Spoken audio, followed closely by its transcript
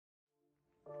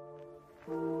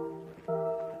What's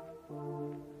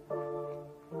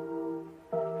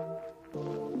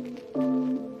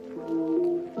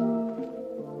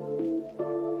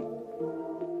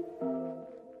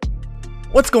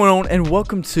going on, and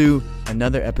welcome to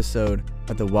another episode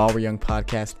of the While We're Young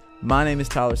podcast. My name is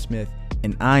Tyler Smith,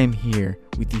 and I am here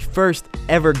with the first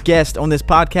ever guest on this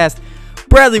podcast,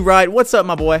 Bradley Wright. What's up,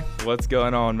 my boy? What's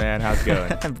going on, man? How's it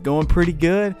going? I'm going pretty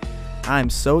good.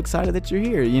 I'm so excited that you're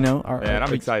here. You know, Man,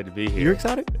 I'm excited to be here. You're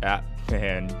excited?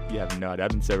 Man, you have no idea. I've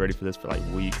been so ready for this for like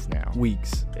weeks now.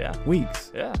 Weeks. Yeah.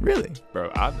 Really?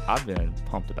 Bro, I've been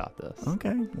pumped about this. Okay.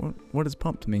 What does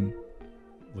pumped mean?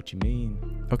 What you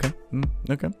mean? Okay.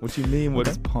 Okay. What you mean? What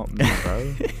does pump mean,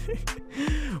 bro?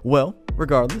 Well,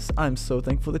 regardless, I'm so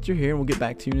thankful that you're here, and we'll get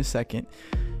back to you in a second.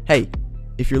 Hey,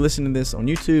 if you're listening to this on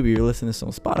YouTube, or you're listening to this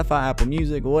on Spotify, Apple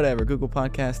Music, whatever, Google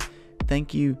Podcast,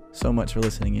 thank you so much for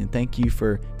listening in. Thank you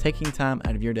for taking time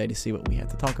out of your day to see what we have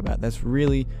to talk about. That's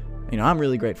really, I'm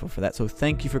really grateful for that. So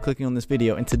thank you for clicking on this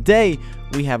video. And today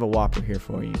we have a Whopper here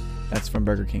for you. That's from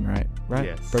Burger King, right?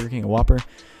 Yes. Burger King, a Whopper.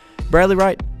 Bradley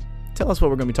Wright, tell us what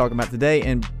we're going to be talking about today.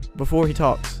 And before he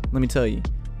talks, let me tell you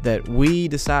that we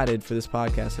decided for this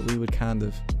podcast that we would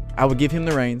I would give him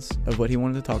the reins of what he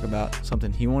wanted to talk about,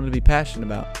 something he wanted to be passionate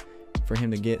about for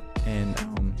him to get. And,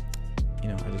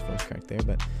 I just voice cracked there,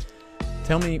 but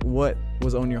tell me what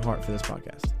was on your heart for this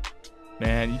podcast.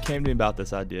 Man, you came to me about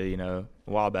this idea, a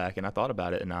while back, and I thought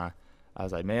about it, and I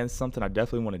was like, man, it's something I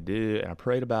definitely want to do, and I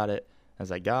prayed about it. I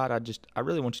was like, God, I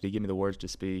really want you to give me the words to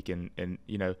speak, and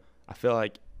I feel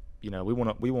like, we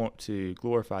want to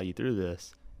glorify you through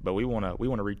this, but we want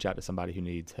to reach out to somebody who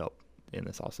needs help in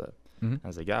this also. Mm-hmm. I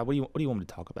was like, God, what do you want me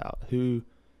to talk about?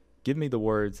 Give me the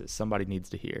words that somebody needs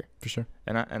to hear. For sure.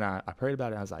 And I prayed about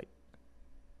it, and I was like,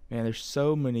 man, there's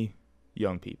so many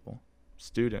young people,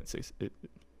 students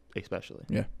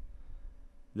especially,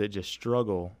 that just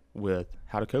struggle with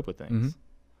how to cope with things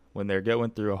when they're going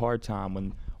through a hard time,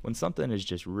 when something is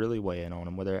just really weighing on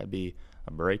them, whether it be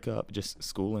a breakup, just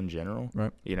school in general.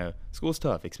 Right. School's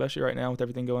tough, especially right now with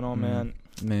everything going on,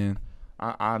 man.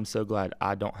 I'm so glad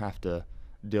I don't have to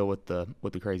deal with the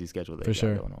crazy schedule that got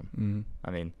going on. Mm-hmm.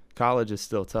 I mean, college is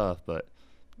still tough, but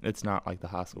it's not like the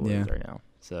high school is right now.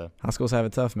 So high schools have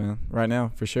it tough, man, right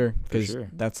now, for sure, because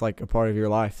that's like a part of your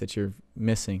life that you're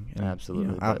missing. And,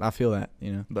 absolutely. I feel that,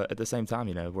 But at the same time,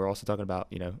 we're also talking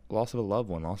about, loss of a loved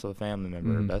one, loss of a family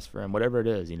member, a best friend, whatever it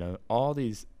is, all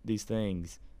these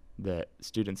things that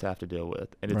students have to deal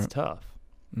with, and it's tough.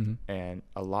 Mm-hmm. And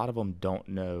a lot of them don't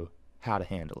know how to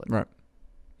handle it. Right.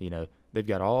 They've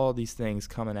got all these things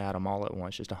coming at them all at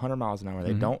once, just 100 miles an hour.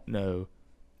 They don't know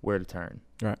where to turn.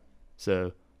 Right.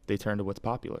 So they turn to what's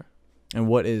popular. And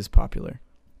what is popular?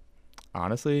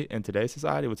 Honestly, in today's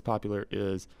society, what's popular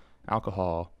is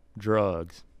alcohol,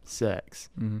 drugs, sex.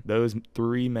 Mm-hmm. Those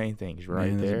three main things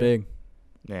right there. Big.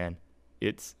 Man,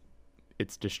 it's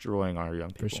destroying our young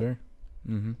people. For sure.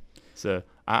 Mm-hmm. So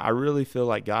I really feel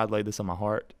like God laid this on my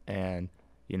heart, and,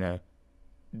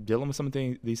 dealing with some of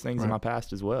these things in my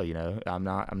past as well. I'm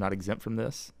not exempt from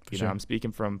this. I'm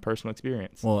speaking from personal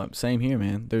experience. Well, same here,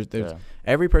 man. There's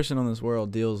every person on this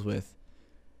world deals with,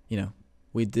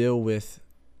 we deal with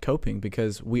coping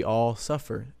because we all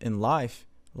suffer in life.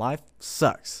 Life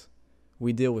sucks.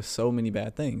 We deal with so many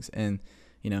bad things. And,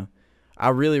 I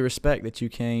really respect that you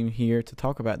came here to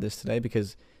talk about this today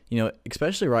because,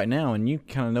 especially right now, and you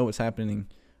kind of know what's happening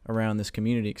around this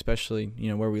community, especially,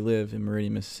 where we live in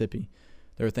Meridian, Mississippi.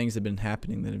 There are things that have been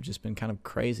happening that have just been kind of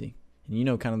crazy.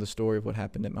 And kind of the story of what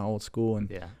happened at my old school.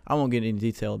 And I won't get into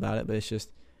detail about it, but it's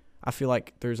just, I feel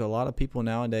like there's a lot of people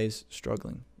nowadays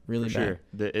struggling really bad.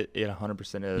 Sure. It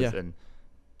 100% is. Yeah. And,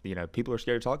 people are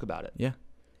scared to talk about it. Yeah.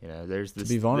 There's this.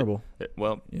 To be vulnerable.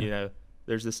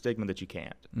 There's this stigma that you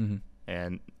can't. Mm-hmm.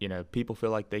 And, people feel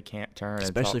like they can't turn.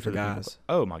 Especially and talk for to guys. People.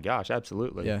 Oh, my gosh,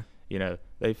 absolutely. Yeah.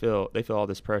 They feel all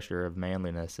this pressure of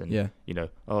manliness and,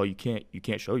 oh, you can't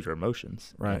show your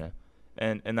emotions. Right.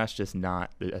 And that's just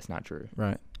not true.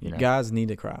 Right. Guys need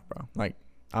to cry, bro. Like,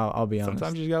 I'll be honest.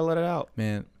 Sometimes you just got to let it out.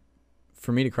 Man,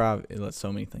 for me to cry, it lets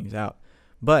so many things out.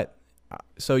 But,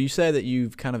 so you say that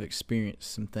you've kind of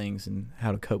experienced some things and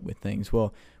how to cope with things.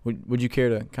 Well, would you care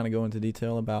to kind of go into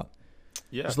detail about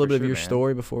just a little bit of your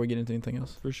story before we get into anything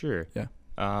else? For sure.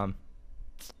 Yeah.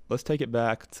 Let's take it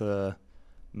back to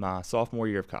my sophomore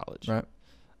year of college. Right.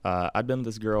 I'd been with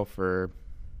this girl for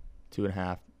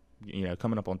 2.5,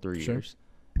 coming up on 3 years.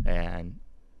 And,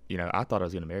 I thought I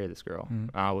was going to marry this girl.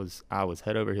 Mm-hmm. I was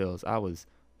head over heels. I was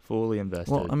fully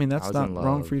invested. Well, I mean, that's not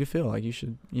wrong for you to feel like you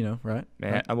should, right?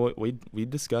 Man, right. we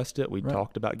discussed it. We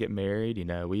talked about getting married.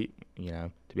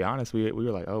 To be honest, we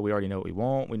were like, oh, we already know what we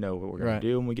want. We know what we're going to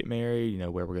do when we get married.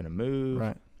 Where we're going to move.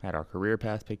 Right. Had our career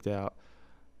path picked out.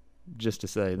 Just to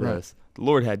say this, the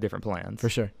Lord had different plans. For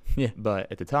sure. Yeah.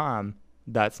 But at the time,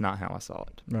 that's not how I saw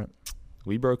it. Right.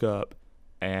 We broke up,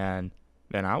 and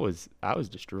then I was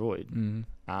destroyed. Mm-hmm.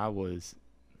 I was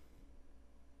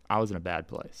in a bad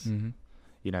place. Mm-hmm.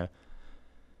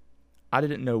 I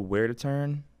didn't know where to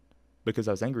turn because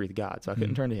I was angry with God, so I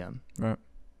couldn't turn to him. Right.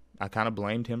 I kind of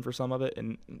blamed him for some of it,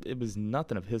 and it was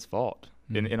nothing of his fault.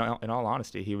 Mm-hmm. In all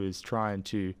honesty, he was trying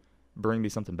to bring me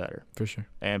something better. For sure.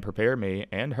 And prepare me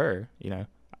and her,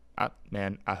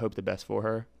 I hope the best for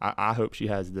her. I hope she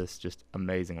has this just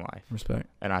amazing life. Respect.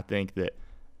 And I think that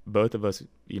both of us,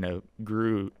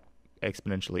 grew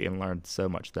exponentially and learned so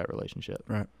much through that relationship.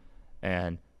 Right.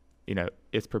 And,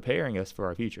 it's preparing us for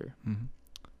our future. Mm-hmm.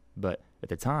 But at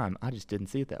the time, I just didn't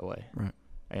see it that way. Right.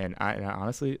 And I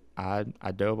honestly, I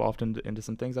dove off into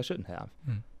some things I shouldn't have.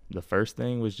 Mm. The first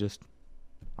thing was just,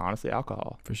 honestly,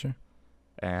 alcohol. For sure.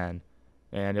 And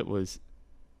it was,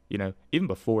 even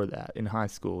before that in high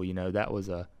school, that was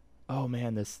oh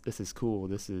man, this is cool.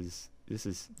 This is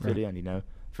fit in,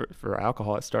 For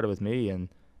alcohol, it started with me in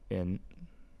I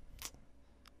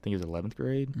think it was 11th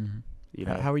grade. Mm-hmm.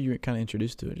 How were you kind of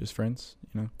introduced to it? Just friends,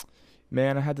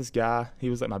 Man, I had this guy. He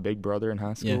was like my big brother in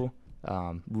high school.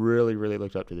 Yeah. Really, really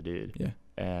looked up to the dude. Yeah.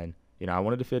 And, I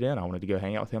wanted to fit in. I wanted to go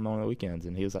hang out with him on the weekends.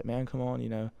 And he was like, man, come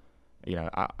on,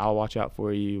 I'll watch out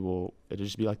for you. It'll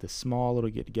just be like this small little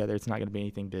get together. It's not going to be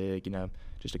anything big,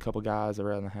 just a couple guys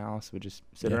around the house would just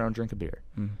sit around and drink a beer.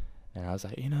 Mm-hmm. And I was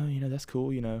like, that's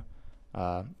cool,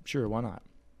 sure, why not?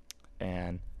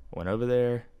 And I went over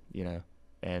there,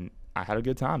 and I had a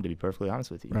good time, to be perfectly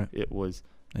honest with you. Right. It was,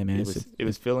 hey man, it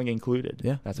was feeling included.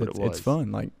 Yeah. That's what it was. It's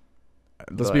fun. Like,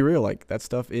 let's be real. Like, that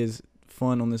stuff is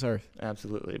fun on this earth.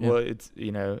 Absolutely. Yeah.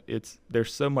 Well,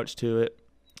 there's so much to it.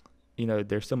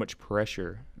 There's so much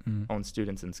pressure on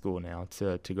students in school now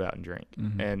to go out and drink.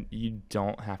 Mm-hmm. And you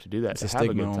don't have to do that to have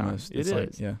a good time. Almost. It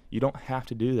is. Yeah. You don't have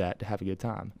to do that to have a good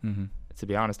time. Mm-hmm. To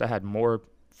be honest, I had more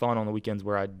fun on the weekends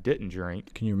where I didn't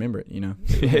drink. Can you remember it,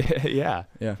 Yeah,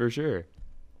 for sure.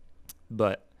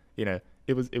 But,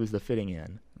 it was the fitting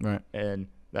in. Right. And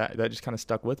that just kind of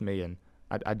stuck with me. And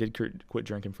I did quit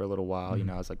drinking for a little while.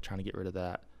 Mm-hmm. I was like trying to get rid of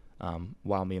that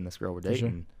while me and this girl were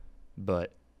dating. Sure.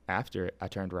 But after it, I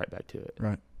turned right back to it.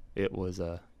 Right. It was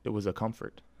a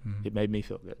comfort. Mm-hmm. It made me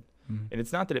feel good. Mm-hmm. And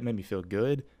it's not that it made me feel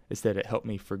good. It's that it helped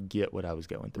me forget what I was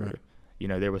going through.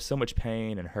 Right. There was so much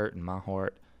pain and hurt in my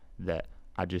heart that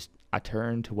I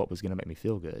turned to what was going to make me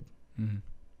feel good. Mm-hmm.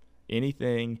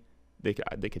 Anything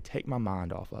that could take my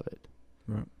mind off of it.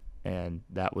 Right. And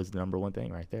that was the number one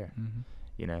thing right there.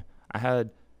 Mm-hmm. I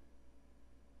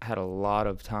had a lot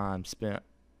of time spent,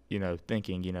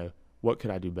 thinking, what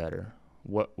could I do better?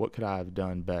 What could I have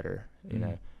done better?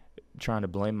 Mm-hmm. Trying to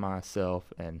blame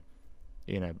myself, and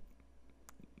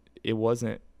it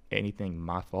wasn't anything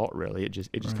my fault really. It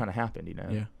just kind of happened,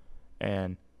 Yeah.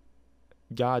 And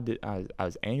God did. I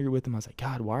was angry with him. I was like,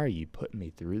 God, why are you putting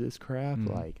me through this crap?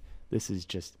 Mm-hmm. Like, this is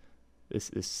just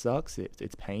this sucks.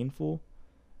 It's painful.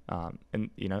 And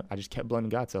I just kept blaming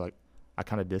God. So like, I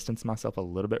kind of distanced myself a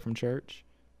little bit from church.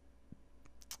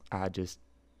 I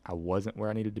wasn't where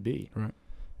I needed to be. Right.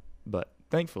 But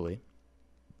thankfully,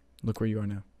 look where you are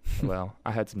now. well,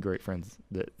 I had some great friends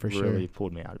that For really sure.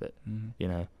 pulled me out of it.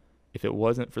 Mm-hmm. If it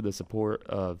wasn't for the support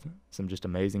of some just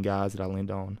amazing guys that I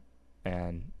leaned on,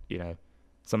 and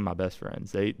some of my best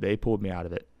friends, they pulled me out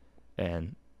of it.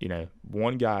 And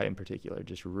one guy in particular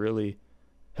just really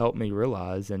helped me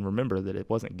realize and remember that it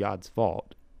wasn't God's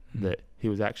fault, mm-hmm. that he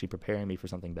was actually preparing me for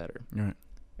something better. Right.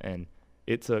 And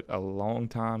it took a long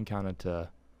time kind of to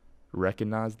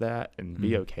recognize that and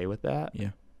be okay with that.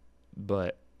 Yeah.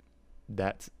 But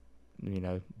that's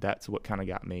what kind of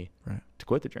got me right. to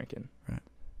quit the drinking. Right.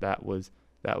 That was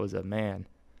a man.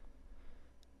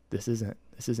 This isn't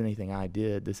anything I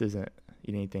did. This isn't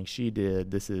anything she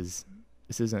did. This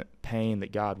isn't pain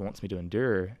that God wants me to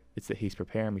endure. It's that he's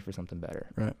preparing me for something better.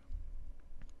 Right.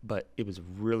 But it was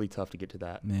really tough to get to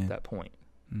that point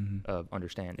mm-hmm. of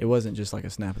understanding. It wasn't just like a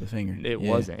snap of the finger. It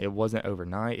wasn't. It wasn't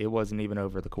overnight. It wasn't even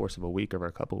over the course of a week or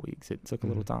a couple of weeks. It took a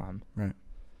little time. Right.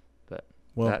 But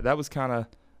well, that was kind of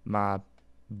my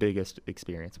biggest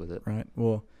experience with it. Right.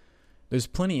 Well, there's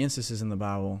plenty instances in the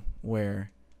Bible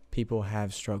where people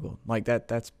have struggled. Like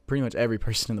that's pretty much every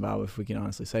person in the Bible, if we can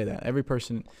honestly say that. Every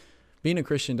person, being a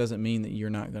Christian doesn't mean that you're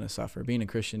not going to suffer. Being a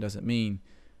Christian doesn't mean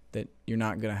that you're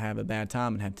not going to have a bad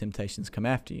time and have temptations come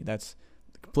after you. That's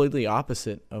completely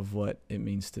opposite of what it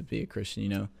means to be a Christian. You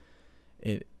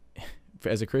know,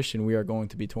 as a Christian, we are going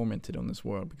to be tormented on this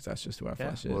world because that's just who our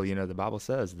flesh is. Well, you know, the Bible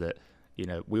says that, you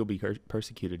know, we'll be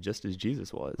persecuted just as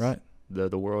Jesus was. Right.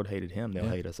 The world hated him. They'll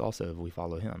hate us also if we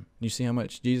follow him. You see how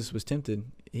much Jesus was tempted.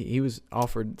 He was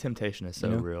offered. Temptation is so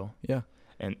real. Yeah.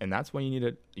 And that's what you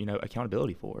need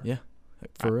accountability for. Yeah.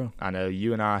 For real. I know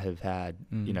you and I have had,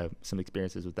 you know, some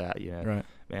experiences with that, you know. Right.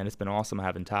 Man, it's been awesome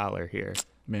having Tyler here.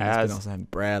 Man, it's been awesome having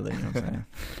Bradley, you know what I'm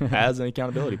saying? As an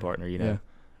accountability partner, you know.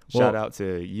 Yeah. Shout out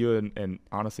to you and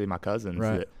honestly my cousins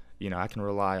right. that, you know, I can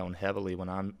rely on heavily when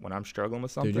I'm struggling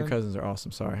with something. Dude, your cousins are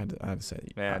awesome. Sorry, I had to say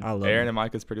it. Man, I love Aaron them. and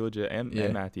Micah's pretty legit, and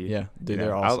Matthew. Yeah, dude, you know,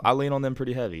 they're awesome. I lean on them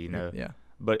pretty heavy, you know. Yeah.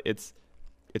 But it's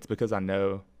because I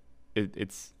know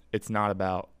it's not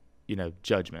about, you know,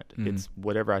 judgment. Mm-hmm. It's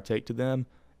whatever I take to them.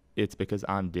 It's because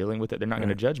I'm dealing with it. They're not going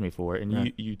to judge me for it, and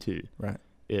right. you too. Right.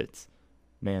 It's,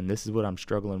 man, this is what I'm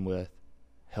struggling with.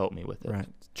 Help me with it. Right.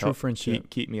 True friendship.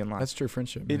 Keep me in line. That's true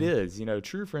friendship. Man. It is. You know,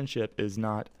 true friendship is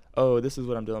not, oh, this is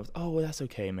what I'm dealing with. Oh, well, that's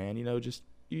okay, man. You know, just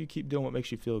you keep doing what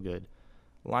makes you feel good.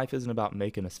 Life isn't about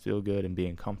making us feel good and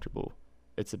being comfortable.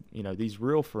 It's, you know, these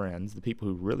real friends, the people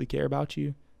who really care about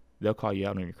you, they'll call you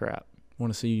out on your crap.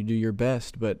 Want to see you do your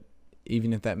best, but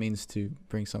even if that means to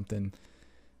bring something.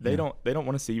 They don't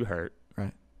want to see you hurt.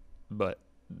 Right. But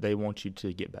they want you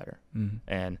to get better. Mm-hmm.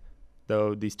 And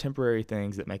though these temporary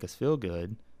things that make us feel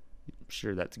good,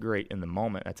 sure, that's great in the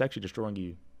moment. That's actually destroying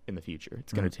you in the future.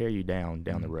 It's going to tear you down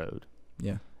the road.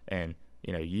 Yeah. And,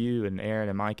 you know, you and Aaron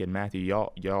and Mike and Matthew,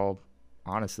 y'all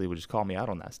honestly would just call me out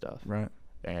on that stuff. Right.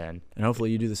 And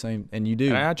hopefully you do the same. And you do.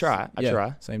 And I try. I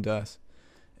try. Same to us.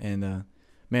 And,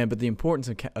 man, but the importance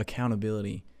of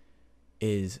accountability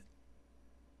is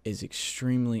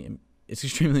extremely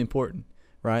important,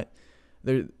 right?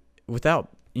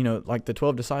 Without, you know, like the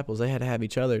 12 disciples, they had to have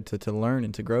each other to learn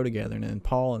and to grow together. And then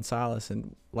Paul and Silas,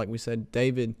 and like we said,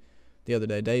 David the other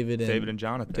day, David and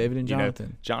Jonathan. You know,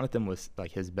 Jonathan was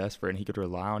like his best friend. He could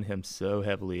rely on him so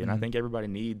heavily. And I think everybody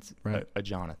needs a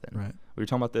Jonathan. Right. We were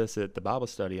talking about this at the Bible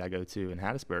study I go to in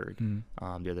Hattiesburg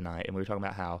the other night. And we were talking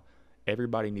about how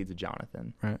everybody needs a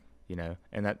Jonathan. Right. You know,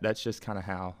 and that's just kind of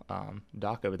how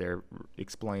Doc over there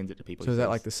explains it to people. So is that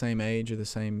like the same age or the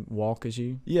same walk as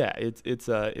you? Yeah, it's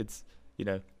you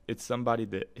know, it's somebody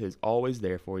that is always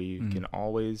there for you. You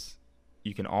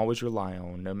can always rely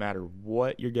on, no matter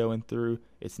what you're going through.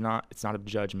 It's not a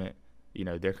judgment. You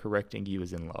know, they're correcting you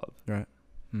as in love. Right.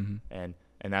 Mm-hmm.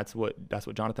 And that's what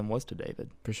Jonathan was to David.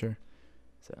 For sure.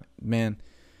 So, man,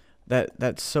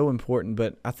 that's so important.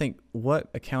 But I think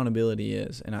what accountability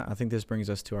is, and I think this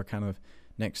brings us to our kind of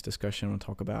next discussion. I want to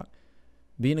talk about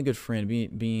being a good friend,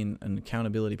 being an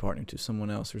accountability partner to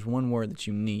someone else. There's one word that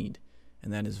you need,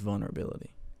 and that is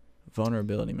vulnerability.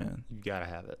 Vulnerability, man. You gotta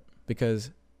have it.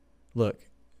 Because, look,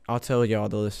 I'll tell y'all,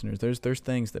 the listeners, there's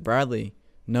things that Bradley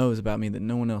knows about me that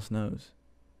no one else knows.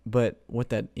 But what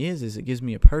that is it gives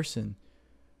me a person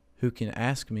who can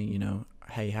ask me, you know,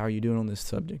 hey, how are you doing on this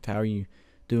subject? How are you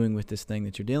doing with this thing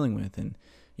that you're dealing with? And,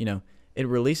 you know, it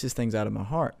releases things out of my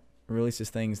heart. It releases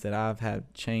things that I've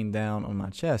had chained down on my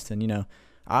chest. And, you know,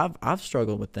 I've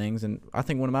struggled with things. And I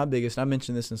think one of my biggest, I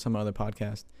mentioned this in some other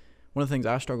podcast, one of the things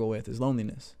I struggle with is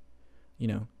loneliness. You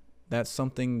know, that's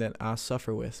something that I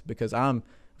suffer with because I'm,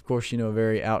 of course, you know, a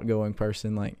very outgoing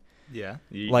person. Like, yeah,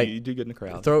 you do good in the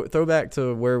crowd. Throw back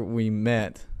to where we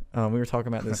met. We were talking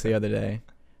about this the other day.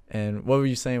 And what were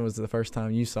you saying was the first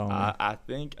time you saw me? I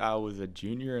think I was a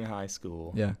junior in high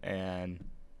school. Yeah. And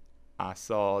I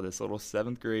saw this little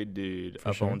 7th grade dude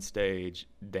on stage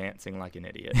dancing like an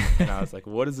idiot. And I was like,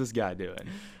 what is this guy doing?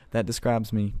 That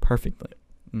describes me perfectly.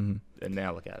 Mm-hmm. And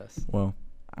now look at us. Well,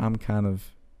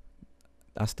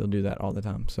 I still do that all the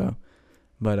time. So,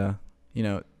 but, you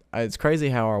know, it's crazy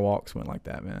how our walks went like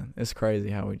that, man. It's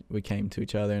crazy how we came to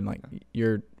each other. And, like,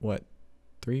 you're, what,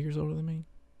 3 years older than me?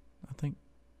 I think.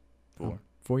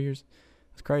 4 years.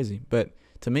 That's crazy. But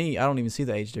to me, I don't even see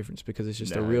the age difference because it's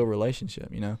just a real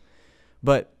relationship, you know.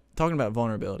 But talking about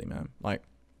vulnerability, man, like,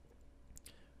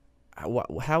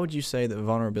 how would you say that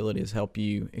vulnerability has helped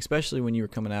you, especially when you were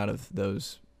coming out of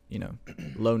those, you know,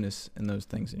 lowness and those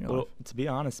things in your life? Well, to be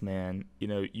honest, man, you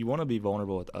know, you want to be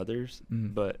vulnerable with others,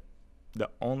 but the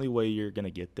only way you're going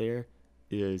to get there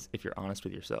is if you're honest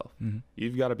with yourself. Mm-hmm.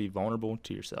 You've got to be vulnerable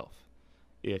to yourself.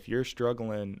 If you're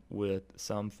struggling with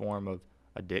some form of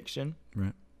addiction,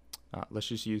 right? Let's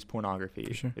just use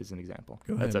pornography as an example.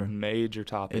 That's a major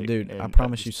topic. Hey, dude, I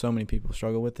promise you so many people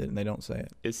struggle with it and they don't say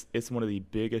it. It's one of the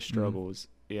biggest struggles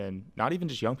in not even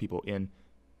just young people, in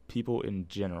people in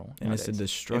general. And nowadays. It's a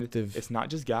destructive. It's not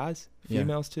just guys,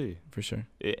 females too. For sure.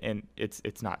 And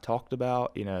it's not talked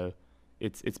about. You know,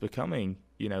 it's becoming,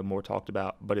 more talked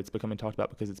about, but it's becoming talked about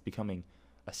because it's becoming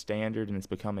a standard and it's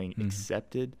becoming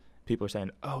accepted. People are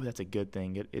saying, oh, that's a good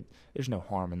thing. There's no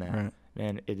harm in that. Right.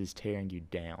 Man, it is tearing you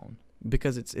down.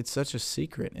 Because it's such a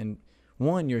secret. And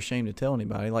one, you're ashamed to tell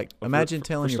anybody. Like, imagine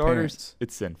telling for your starters, parents.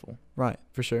 It's sinful. Right,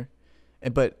 for sure.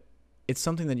 But it's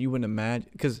something that you wouldn't imagine.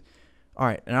 Because, all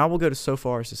right, and I will go so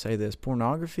far as to say this.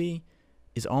 Pornography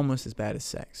is almost as bad as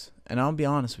sex. And I'll be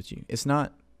honest with you. It's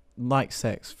not like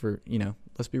sex for,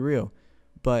 let's be real.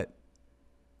 But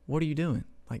what are you doing?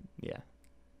 Like, yeah,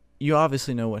 you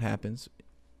obviously know what happens,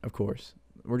 of course.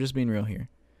 We're just being real here.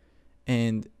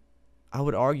 And I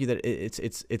would argue that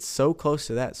it's so close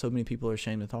to that, so many people are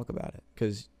ashamed to talk about it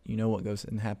because you know what goes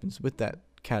and happens with that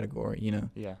category,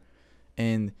 Yeah.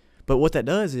 But what that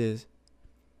does is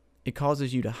it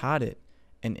causes you to hide it,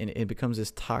 and it becomes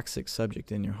this toxic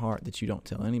subject in your heart that you don't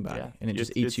tell anybody, and it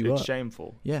just eats you up. It's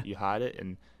shameful. Yeah. You hide it,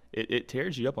 and it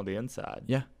tears you up on the inside.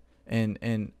 Yeah.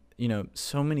 And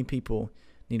so many people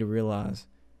need to realize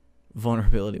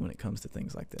vulnerability when it comes to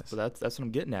things like this. So that's what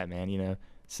I'm getting at, man.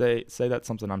 Say that's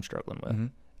something I'm struggling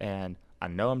with, and I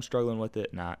know I'm struggling with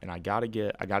it, and I gotta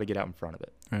get out in front of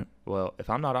it. Right. Well, if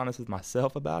I'm not honest with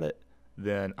myself about it,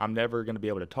 then I'm never gonna be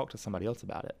able to talk to somebody else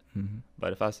about it.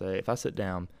 But if I sit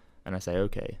down and I say,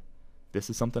 okay, this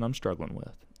is something I'm struggling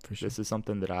with. For sure. This is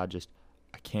something that I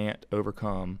can't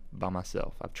overcome by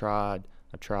myself. I've tried,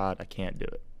 I can't do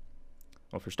it.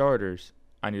 Well, for starters,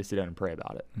 I need to sit down and pray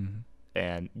about it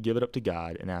and give it up to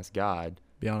God and ask God.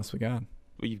 Be honest with God.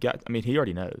 Well, he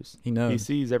already knows. He knows. He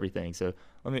sees everything. So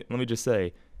let me just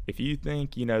say, if you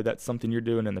think, that's something you're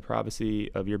doing in the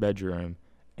privacy of your bedroom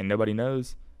and nobody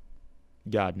knows,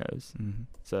 God knows.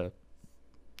 So,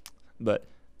 but,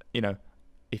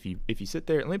 if you sit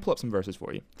there, and let me pull up some verses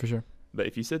for you. For sure. But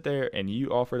if you sit there and you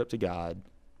offer it up to God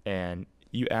and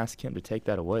you ask him to take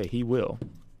that away, he will.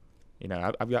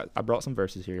 I brought some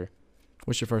verses here.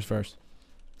 What's your first verse?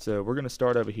 So we're going to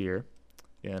start over here,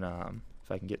 and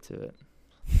if I can get to it.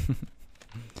 You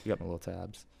got my little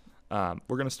tabs.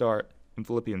 We're going to start in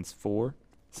Philippians 4,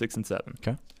 6, and 7.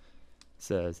 Okay. It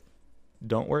says,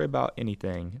 don't worry about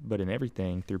anything, but in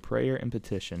everything, through prayer and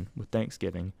petition, with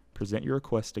thanksgiving, present your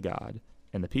requests to God,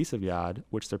 and the peace of God,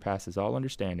 which surpasses all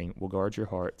understanding, will guard your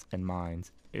hearts and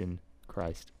minds in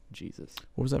Christ Jesus.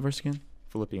 What was that verse again?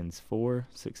 Philippians 4,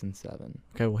 6, and 7.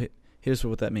 Okay, well, hit us with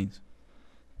what that means.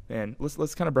 And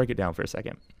let's kind of break it down for a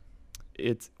second.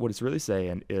 What it's really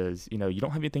saying is, you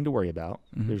don't have anything to worry about.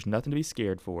 There's nothing to be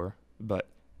scared for. But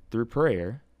through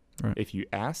prayer, right, if you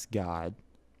ask God,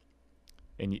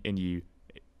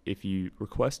 if you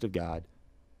request of God,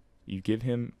 you give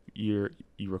him your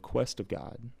request of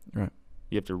God. Right.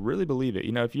 You have to really believe it.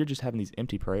 If you're just having these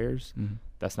empty prayers,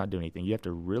 that's not doing anything. You have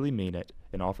to really mean it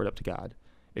and offer it up to God.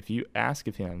 If you ask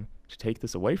of him to take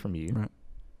this away from you, right,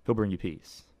 he'll bring you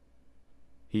peace.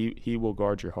 He will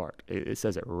guard your heart. It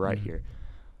says it right here.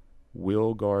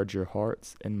 Will guard your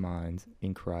hearts and minds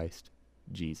in Christ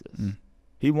Jesus.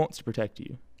 He wants to protect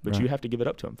you, but you have to give it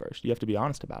up to him first. You have to be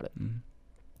honest about it.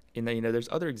 And then, there's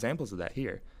other examples of that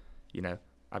here.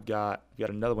 I've got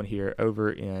another one here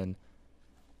over in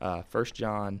 1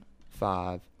 John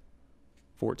 5,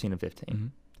 14 and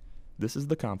 15. This is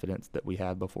the confidence that we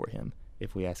have before him.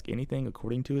 If we ask anything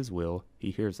according to his will,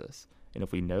 he hears us. And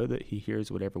if we know that he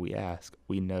hears whatever we ask,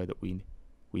 we know that we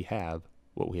have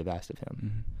what we have asked of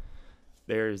him.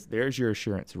 There's your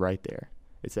assurance right there.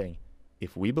 It's saying,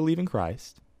 if we believe in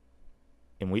Christ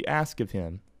and we ask of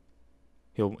him,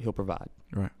 he'll provide.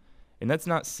 Right. And that's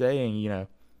not saying,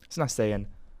 it's not saying,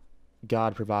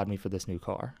 God, provide me for this new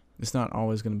car. It's not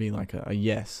always going to be like a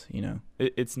yes,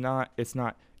 It's not,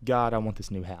 God, I want this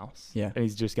new house. Yeah. And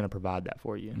he's just going to provide that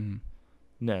for you.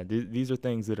 No, these are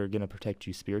things that are going to protect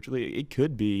you spiritually. It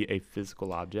could be a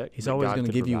physical object. He's always going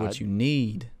to give you what you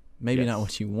need. Maybe not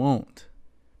what you want,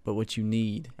 but what you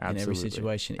need in every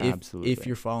situation. If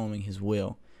you're following his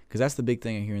will. Because that's the big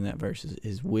thing I hear in that verse is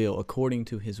his will, according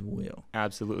to his will.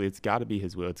 Absolutely. It's got to be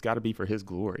his will. It's got to be for his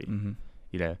glory.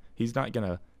 He's not going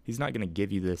to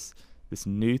give you this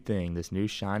new thing, this new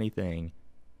shiny thing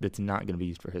that's not going to be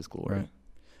used for his glory. Right.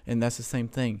 And that's the same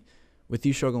thing with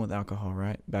you struggling with alcohol,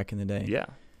 right? Back in the day. Yeah.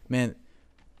 Man,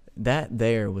 that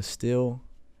there was still,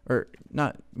 or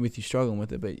not with you struggling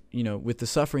with it, but, with the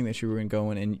suffering that you were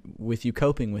going and with you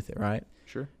coping with it, right?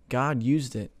 Sure. God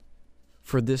used it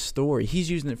for this story. He's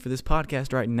using it for this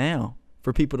podcast right now,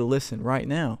 for people to listen right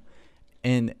now.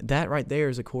 And that right there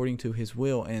is according to his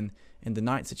will. And the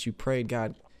nights that you prayed,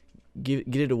 God, get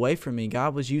it away from me.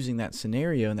 God was using that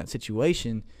scenario and that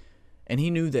situation. And he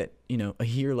knew that, a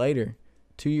year later,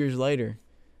 2 years later,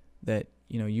 that,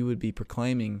 you would be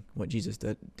proclaiming what Jesus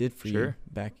did for you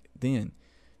back then.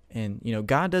 And, you know,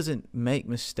 God doesn't make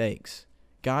mistakes.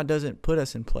 God doesn't put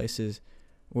us in places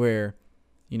where,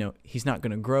 you know, he's not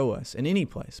going to grow us in any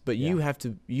place. But you have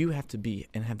to be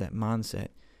and have that mindset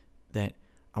that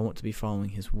I want to be following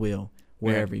his will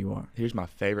wherever you are. Here's my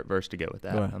favorite verse to go with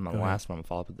that. And my last one, I'm going to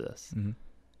follow up with this. Mm-hmm.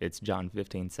 It's John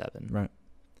 15:7. Right.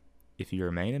 If you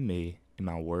remain in me and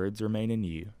my words remain in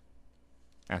you,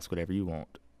 ask whatever you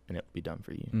want and it will be done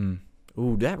for you. Mm.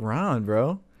 Ooh, that rhymed,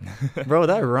 bro. Bro,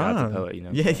 that rhymed. God's a poet, you know.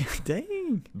 Yeah,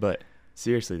 dang. But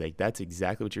seriously, like, that's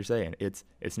exactly what you're saying. It's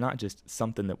not just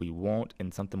something that we want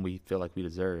and something we feel like we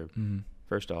deserve. Mm-hmm.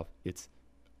 First off,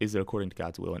 is it according to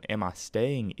God's will? And am I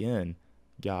staying in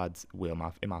God's will?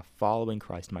 Am I following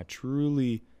Christ? Am I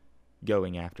truly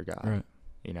going after God? Right.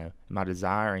 You know, am I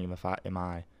desiring? Am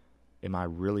I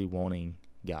really wanting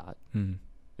God? Mm-hmm.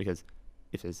 Because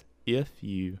if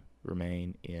you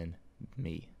remain in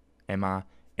me, am I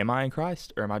in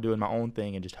Christ, or am I doing my own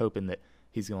thing and just hoping that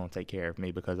he's going to take care of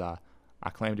me because I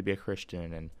claim to be a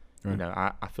Christian and you know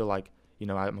I feel like, you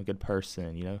know, I'm a good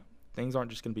person. You know, things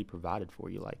aren't just going to be provided for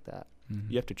you like that.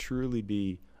 Mm-hmm. You have to truly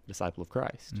be a disciple of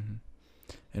Christ. Mm-hmm.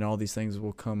 And all these things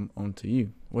will come onto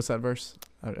you. What's that verse?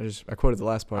 I quoted the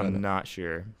last part. I'm not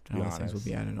sure, to be all honest. these things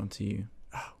will be added onto you.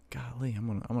 Oh, golly, I'm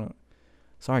gonna.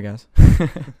 Sorry, guys.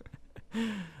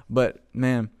 But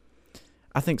man,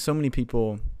 I think so many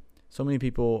people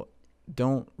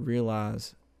don't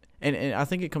realize, and I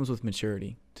think it comes with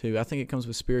maturity too. I think it comes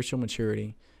with spiritual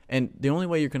maturity. And the only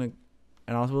way you're gonna,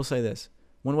 and I will say this,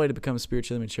 one way to become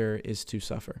spiritually mature is to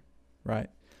suffer, right?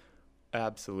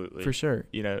 Absolutely. For sure.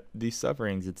 You know, these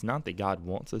sufferings, it's not that God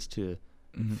wants us to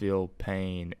Mm-hmm. feel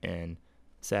pain and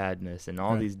sadness and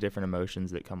all these different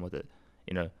emotions that come with it.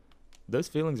 You know, those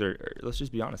feelings are, let's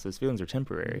just be honest, those feelings are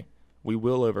temporary. We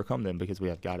will overcome them because we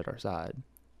have God at our side.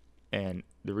 And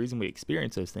the reason we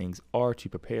experience those things are to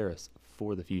prepare us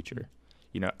for the future.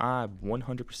 You know, I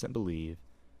 100% believe,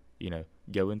 you know,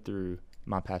 going through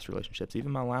my past relationships,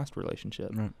 even my last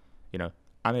relationship, you know,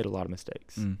 I made a lot of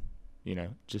mistakes. You know,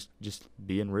 just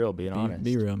being real, being honest.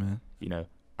 Be real, man. You know,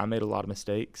 I made a lot of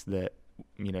mistakes that,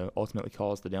 you know, ultimately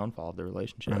caused the downfall of the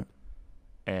relationship. Right.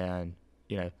 And,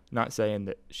 you know, not saying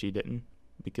that she didn't,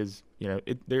 because, you know,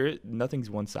 nothing's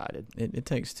one-sided. It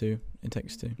takes two. It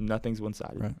takes two. Nothing's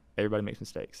one-sided. Right. Everybody makes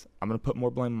mistakes. I'm going to put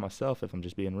more blame on myself if I'm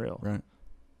just being real. Right.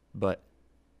 But,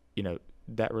 you know,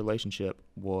 that relationship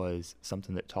was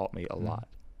something that taught me a lot.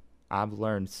 I've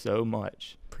learned so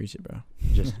much. Preach it, bro.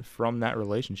 Just from that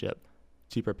relationship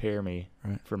to prepare me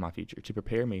for my future, to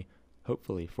prepare me,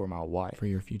 hopefully, for my wife. For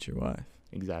your future wife.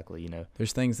 Exactly. You know,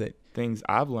 there's things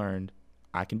I've learned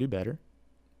I can do better.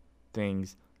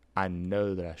 Things I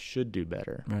know that I should do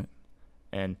better. Right.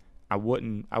 And I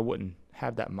wouldn't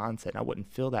have that mindset. I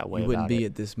wouldn't feel that way. You wouldn't be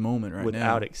at this moment right now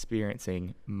without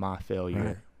experiencing my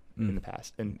failure in the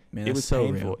past. And man, it was so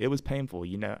painful. real. It was painful.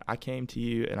 You know, I came to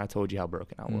you and I told you how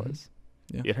broken I was.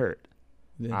 Yeah. It hurt.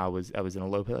 Yeah. I was in a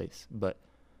low place, but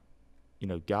you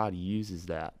know, God uses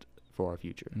that for our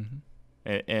future.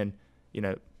 And you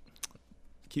know,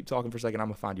 keep talking for a second. I'm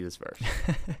gonna find you this verse.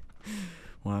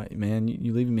 Well, man,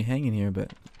 you leaving me hanging here,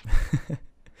 but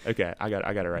okay, I got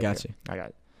it right. Got here. I got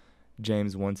it.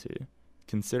 James 1:2.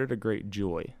 Consider it a great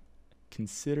joy.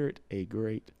 Consider it a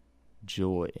great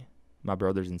joy, my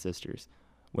brothers and sisters,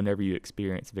 whenever you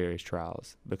experience various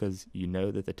trials, because you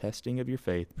know that the testing of your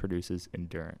faith produces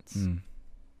endurance.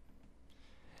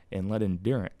 And let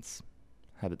endurance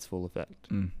have its full effect,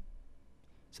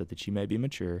 so that you may be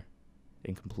mature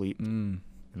and complete and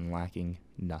lacking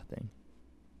nothing.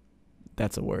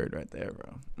 That's a word right there,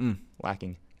 bro.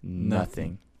 Lacking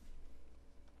nothing.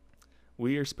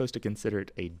 We are supposed to consider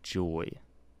it a joy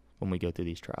when we go through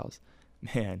these trials.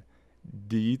 Man,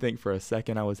 do you think for a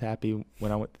second I was happy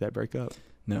when I went through that breakup?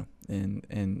 No,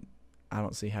 and I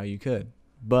don't see how you could.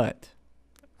 But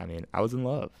I mean, I was in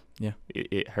love. Yeah.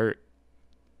 It hurt,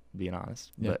 being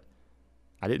honest. Yeah. But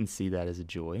I didn't see that as a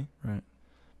joy. Right.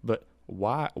 But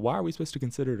why are we supposed to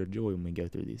consider it a joy when we go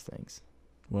through these things?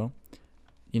 Well,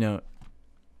 you know,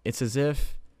 it's as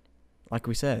if, like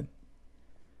we said,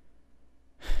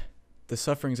 the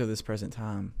sufferings of this present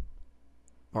time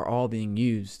are all being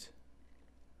used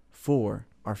for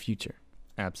our future.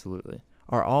 Absolutely.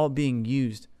 Are all being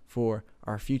used for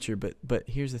our future. But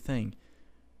here's the thing.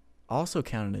 Also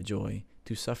count it a joy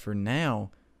to suffer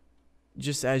now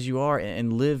just as you are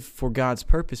and live for God's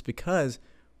purpose, because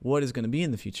what is going to be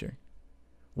in the future?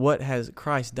 What has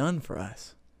Christ done for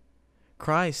us?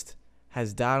 Christ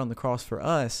has died on the cross for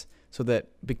us so that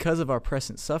because of our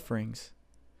present sufferings,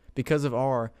 because of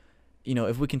our, you know,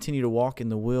 if we continue to walk in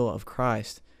the will of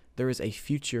Christ, there is a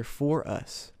future for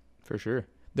us. For sure.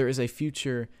 There is a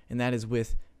future, and that is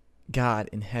with God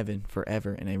in heaven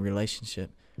forever in a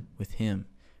relationship with him.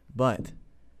 But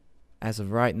as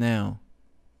of right now,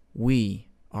 we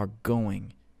are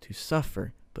going to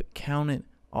suffer, but count it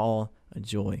all a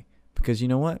joy. Because you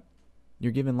know what?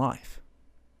 You're given life.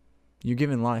 You're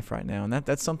given life right now. And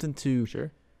that's something to...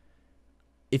 Sure.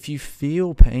 If you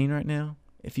feel pain right now,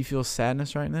 if you feel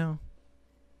sadness right now,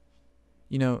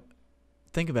 you know,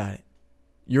 think about it.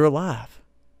 You're alive.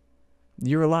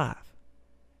 You're alive.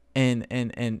 And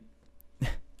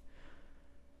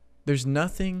there's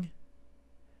nothing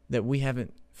that we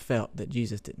haven't felt that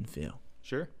Jesus didn't feel.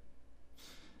 Sure.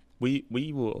 We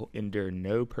will endure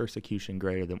no persecution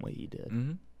greater than what he did.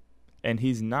 Mm-hmm. And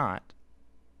he's not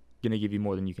going to give you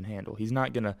more than you can handle. He's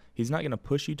not going to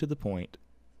push you to the point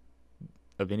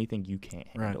of anything you can't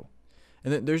handle.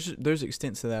 Right. And there's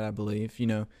extents to that, I believe. You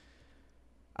know,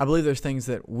 I believe there's things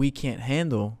that we can't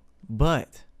handle,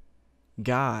 but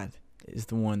God is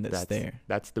the one that's there.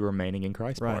 That's the remaining in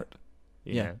Christ part.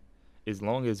 You know, as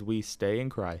long as we stay in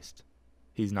Christ,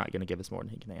 he's not going to give us more than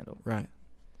he can handle. Right.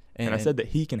 And I said that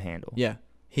he can handle. Yeah,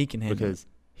 he can handle because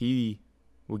he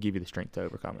will give you the strength to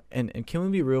overcome it. And can we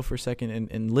be real for a second?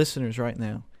 And listeners right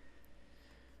now,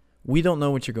 we don't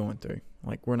know what you're going through.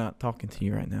 Like, we're not talking to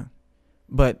you right now.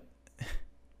 But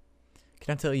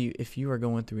can I tell you, if you are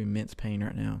going through immense pain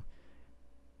right now,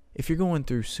 if you're going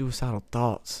through suicidal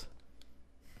thoughts,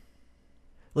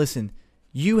 listen,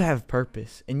 you have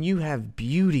purpose and you have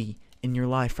beauty in your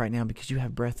life right now because you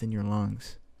have breath in your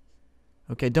lungs.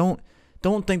 Okay, don't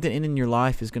think that ending your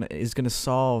life is gonna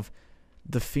solve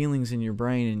the feelings in your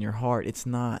brain and your heart. It's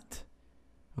not.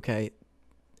 Okay.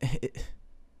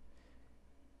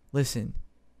 Listen,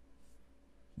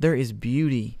 there is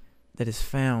beauty that is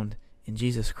found in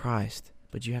Jesus Christ,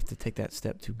 but you have to take that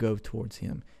step to go towards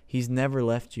him. He's never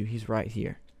left you. He's right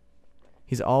here.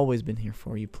 He's always been here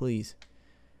for you. Please.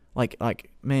 Like,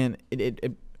 man,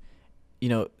 it you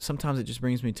know, sometimes it just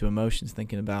brings me to emotions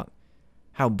thinking about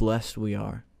how blessed we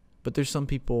are. But there's some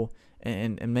people,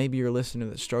 and maybe you're a listener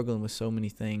that's struggling with so many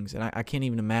things, and I can't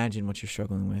even imagine what you're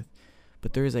struggling with.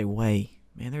 But there is a way.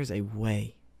 Man, there is a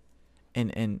way.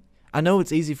 And I know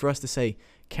it's easy for us to say,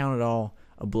 count it all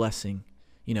a blessing.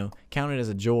 You know, count it as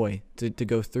a joy to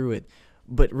go through it.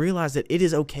 But realize that it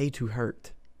is okay to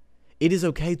hurt. It is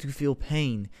okay to feel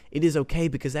pain. It is okay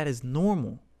because that is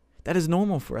normal. That is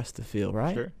normal for us to feel,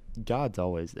 right? Sure. God's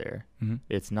always there. Mm-hmm.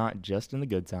 It's not just in the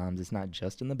good times. It's not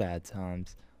just in the bad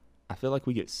times. I feel like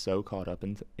we get so caught up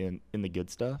in the good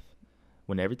stuff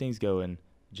when everything's going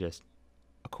just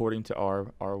according to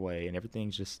our way and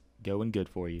everything's just going good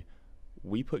for you.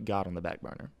 We put God on the back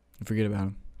burner. Forget about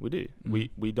him. We do. Mm-hmm.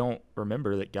 We don't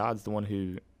remember that God's the one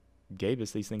who gave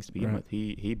us these things to begin with.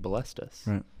 He blessed us.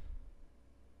 Right.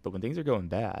 But when things are going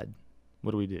bad,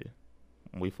 what do?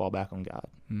 We fall back on God.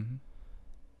 Mm-hmm.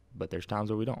 But there's times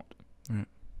where we don't. Right.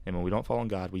 And when we don't fall on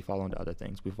God, we fall into other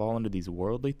things. We fall into these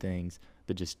worldly things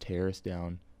that just tear us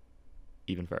down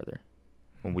even further.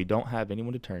 When we don't have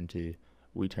anyone to turn to,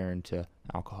 we turn to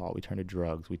alcohol, we turn to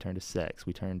drugs, we turn to sex,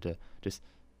 we turn to just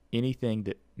anything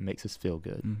that makes us feel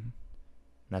good. Mm-hmm. And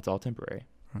that's all temporary.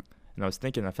 Right. And I was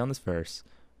thinking, I found this verse,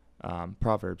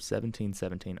 Proverbs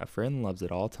 17:17. A friend loves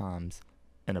at all times,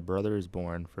 and a brother is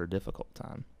born for a difficult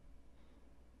time.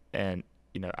 And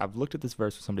you know, I've looked at this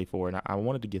verse with somebody before, and I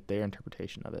wanted to get their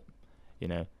interpretation of it. You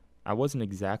know, I wasn't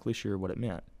exactly sure what it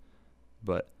meant,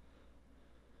 but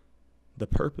the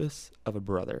purpose of a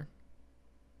brother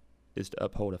is to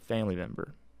uphold a family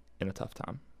member in a tough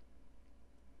time.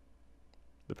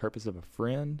 The purpose of a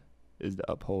friend is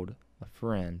to uphold a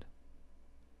friend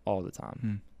all the time.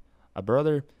 Hmm. A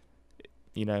brother,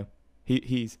 you know,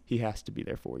 he has to be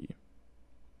there for you.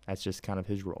 That's just kind of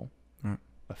his role. Right.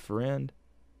 A friend,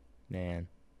 man,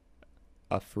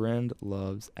 a friend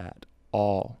loves at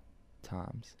all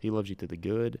times. He loves you through the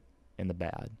good and the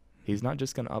bad. He's not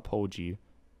just going to uphold you,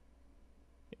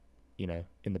 you know,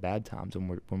 in the bad times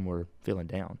when we're feeling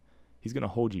down. He's going to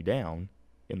hold you down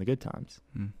in the good times.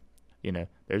 Hmm. You know,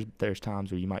 there's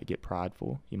times where you might get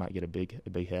prideful, you might get a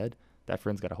big head. That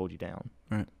friend's got to hold you down.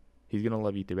 Right. He's going to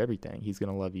love you through everything. He's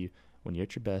going to love you when you're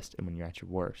at your best and when you're at your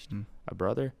worst. Hmm. A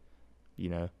brother, you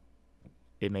know,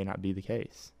 it may not be the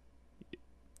case.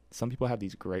 Some people have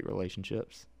these great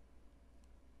relationships.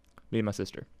 Me and my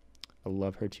sister, I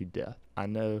love her to death. I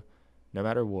know no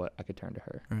matter what, I could turn to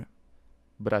her. Right.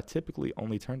 But I typically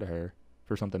only turn to her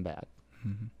for something bad.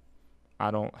 Mm-hmm. I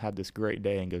don't have this great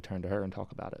day and go turn to her and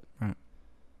talk about it. Right.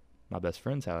 My best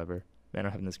friends, however, man,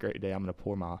 I'm having this great day. I'm going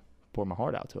to pour my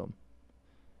heart out to them.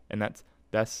 And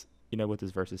that's you know what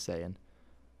this verse is saying.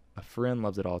 A friend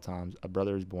loves at all times. A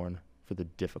brother is born for the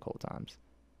difficult times.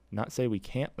 Not say we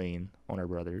can't lean on our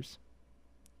brothers.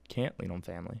 can't lean on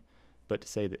family, but to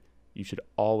say that you should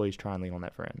always try and lean on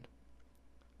that friend.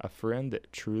 A friend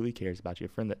that truly cares about you, a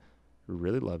friend that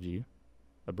really loves you,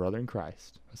 a brother in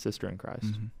Christ, a sister in Christ.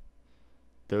 Mm-hmm.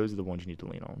 Those are the ones you need to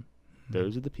lean on. Mm-hmm.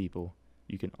 Those are the people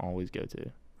you can always go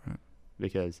to. Right.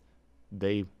 Because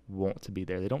they want to be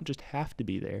there. They don't just have to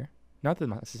be there. Not that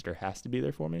my sister has to be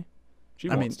there for me. She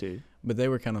wants to. But they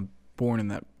were kind of born in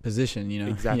that position, you know?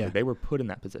 Exactly. Yeah. They were put in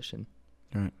that position.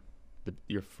 Right.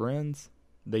 Your friends,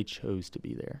 they chose to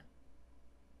be there.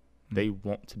 Mm-hmm. They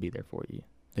want to be there for you.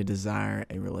 They desire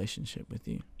a relationship with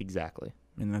you. Exactly.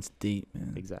 And that's deep,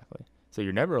 man. Exactly. So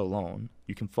you're never alone.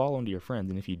 You can fall into your friends.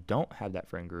 And if you don't have that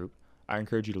friend group, I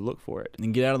encourage you to look for it.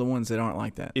 And get out of the ones that aren't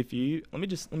like that. If you, let me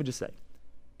just say,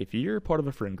 if you're part of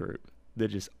a friend group that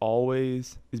just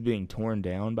always is being torn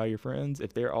down by your friends,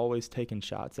 if they're always taking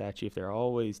shots at you, if they're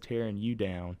always tearing you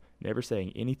down, never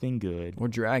saying anything good. Or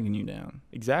dragging you down.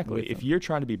 Exactly. If you're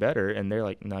trying to be better and they're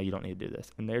like, no, you don't need to do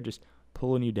this, and they're just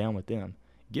pulling you down with them,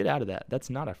 get out of that. That's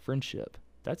not a friendship.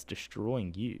 That's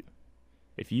destroying you.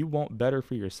 If you want better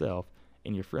for yourself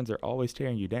and your friends are always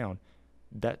tearing you down,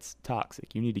 that's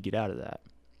toxic. You need to get out of that.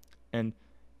 And,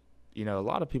 you know, a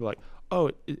lot of people are like,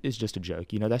 oh, it's just a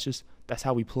joke. You know, that's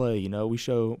how we play. You know, we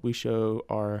show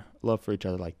our love for each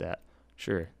other like that.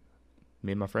 Sure.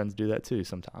 Me and my friends do that too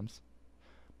sometimes.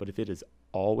 But if it is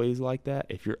always like that,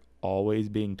 if you're always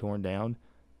being torn down,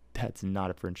 that's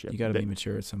not a friendship. You got to be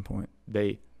mature at some point.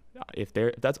 If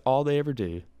that's all they ever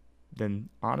do, then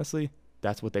honestly,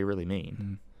 that's what they really mean.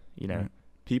 Mm-hmm. You know, Right.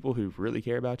 People who really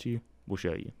care about you will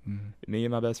show you. Mm-hmm. Me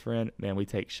and my best friend, man, we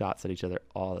take shots at each other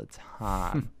all the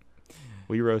time.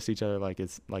 We roast each other like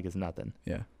it's nothing.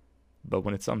 Yeah. But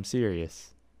when it's something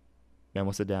serious, man,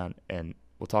 we'll sit down and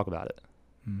we'll talk about it.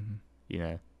 Mm-hmm. You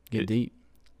know, Get deep.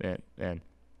 And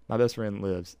my best friend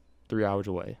lives 3 hours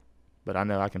away, but I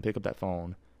know I can pick up that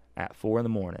phone at 4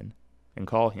 a.m. and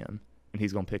call him, and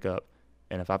he's gonna pick up.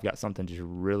 And if I've got something just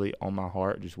really on my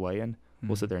heart, just weighing,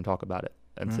 we'll sit there and talk about it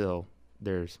until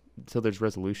there's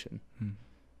resolution,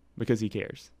 because he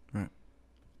cares. Right.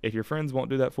 If your friends won't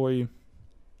do that for you,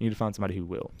 you need to find somebody who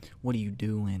will. What are you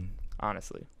doing?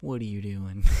 Honestly. What are you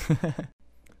doing?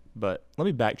 But let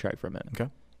me backtrack for a minute.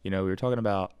 Okay. You know, we were talking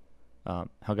about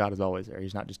how God is always there.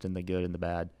 He's not just in the good and the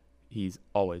bad. He's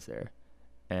always there.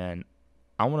 And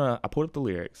I pulled up the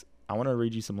lyrics. I want to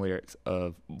read you some lyrics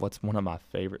of what's one of my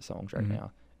favorite songs right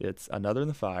now. It's Another in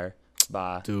the Fire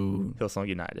by Hillsong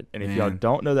United. And if y'all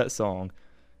don't know that song,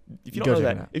 if you don't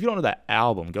know that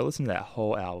album, go listen to that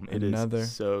whole album. It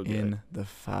is so good. In the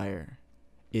Fire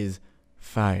is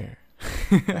fire.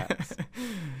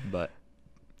 But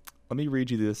let me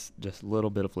read you this just little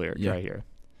bit of lyrics right here.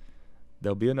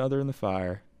 There'll be another in the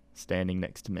fire standing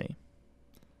next to me.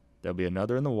 There'll be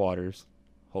another in the waters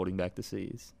holding back the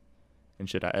seas. And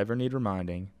should I ever need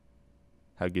reminding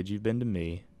how good you've been to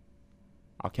me,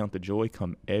 I'll count the joy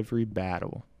come every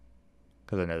battle,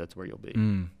 because I know that's where you'll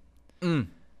be.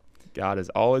 God is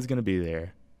always going to be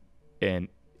there. And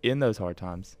in those hard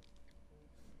times,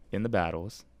 in the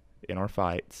battles, in our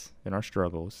fights, in our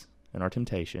struggles, in our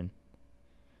temptation,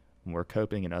 when we're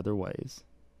coping in other ways,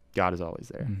 God is always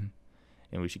there. Mm-hmm.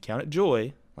 And we should count it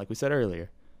joy, like we said earlier.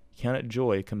 Count it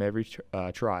joy come every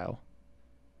trial,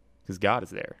 because God is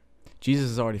there. Jesus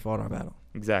has already fought our battle.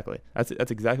 Exactly. That's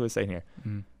exactly what it's saying here.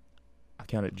 I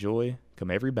count it joy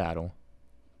come every battle,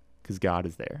 because God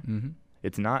is there.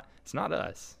 It's not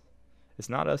us. It's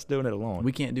not us doing it alone.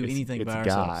 We can't do anything by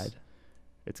ourselves.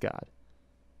 It's God.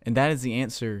 And that is the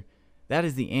answer. That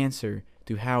is the answer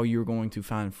to how you're going to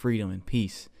find freedom and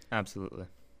peace. Absolutely.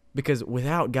 Because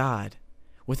without God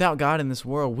in this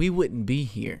world, we wouldn't be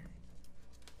here.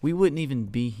 We wouldn't even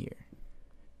be here.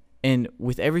 And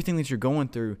with everything that you're going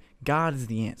through, God is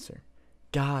the answer.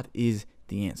 God is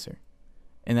the answer.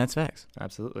 And that's facts.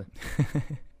 Absolutely.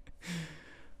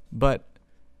 But,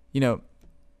 you know,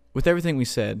 with everything we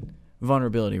said,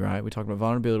 vulnerability, right? We talked about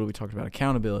vulnerability. We talked about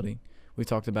accountability. We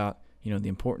talked about, you know, the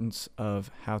importance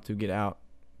of how to get out,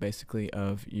 basically,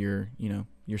 of your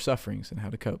sufferings and how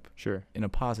to cope. Sure. In a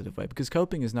positive way. Because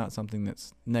coping is not something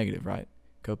that's negative, right?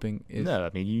 Coping is... No, I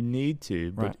mean, you need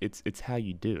to, but right. it's how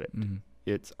you do it.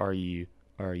 It's are you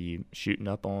shooting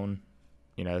up on,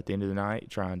 you know, at the end of the night,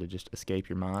 trying to just escape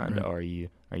your mind? Right. Are you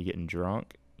getting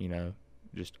drunk, you know,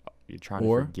 just you're trying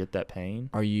to forget that pain?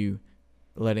 Are you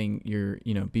letting your,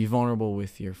 you know, be vulnerable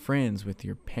with your friends, with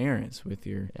your parents, with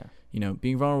your, you know,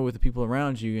 being vulnerable with the people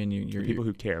around you and your people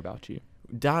who care about you?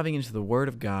 Diving into the Word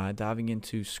of God, diving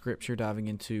into Scripture, diving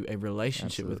into a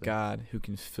relationship with God who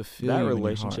can fulfill that you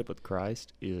relationship with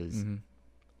Christ is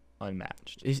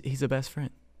unmatched. He's a best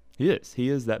friend. He is. He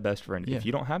is that best friend. Yeah. If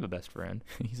you don't have a best friend,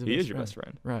 he is your best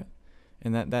friend. Right.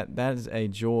 And that is a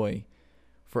joy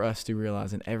for us to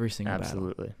realize in every single battle.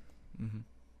 Absolutely.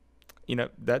 Mm-hmm.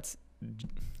 That's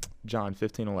John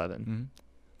 15:11. Mm-hmm.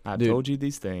 I've told you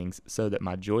these things so that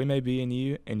my joy may be in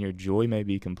you and your joy may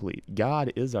be complete.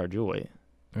 God is our joy.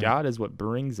 Right. God is what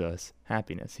brings us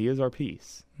happiness. He is our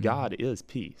peace. Mm-hmm. God is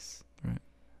peace. Right.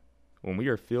 When we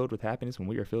are filled with happiness, when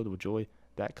we are filled with joy,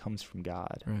 that comes from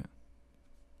God. Right.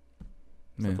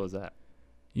 Simple as that.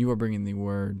 You are bringing the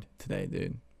word today,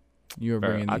 dude. You are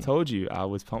bringing. I told you I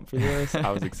was pumped for this.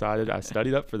 I was excited. I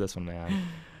studied up for this one, man.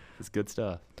 It's good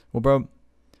stuff. Well, bro,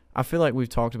 I feel like we've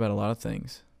talked about a lot of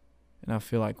things, and I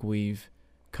feel like we've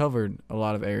covered a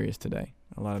lot of areas today,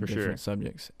 a lot of different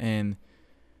subjects. And,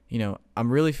 I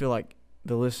really feel like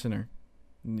the listener,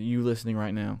 you listening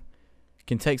right now,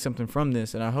 can take something from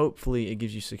this, and hopefully it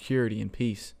gives you security and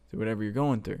peace through whatever you're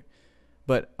going through.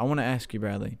 But I want to ask you,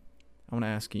 Bradley,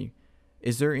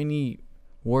 is there any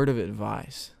word of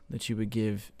advice that you would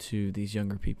give to these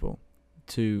younger people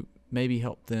to maybe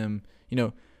help them?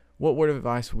 What word of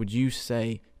advice would you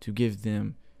say to give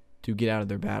them to get out of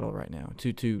their battle right now,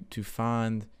 to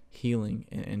find healing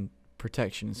and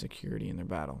protection and security in their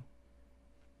battle?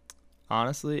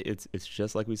 Honestly, it's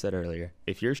just like we said earlier.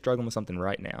 If you're struggling with something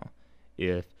right now,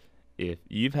 if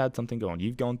you've had something going,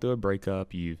 you've gone through a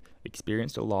breakup, you've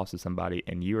experienced a loss of somebody,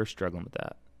 and you are struggling with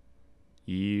that,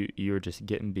 you're just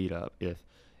getting beat up.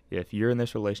 If you're in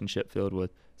this relationship filled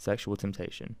with sexual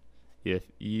temptation,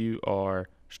 if you are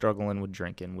struggling with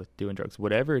drinking, with doing drugs,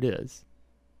 whatever it is,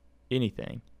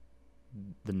 anything,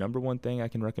 the number one thing I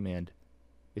can recommend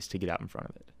is to get out in front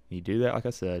of it. You do that, like I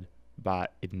said, by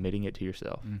admitting it to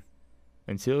yourself.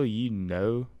 Until you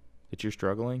know that you're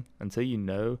struggling, until you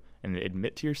know and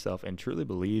admit to yourself and truly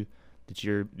believe that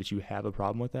you have a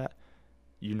problem with that,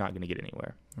 you're not going to get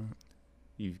anywhere.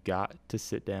 You've got to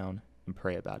sit down and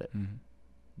pray about it.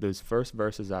 Those first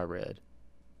verses I read,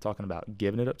 talking about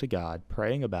giving it up to God,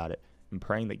 praying about it, and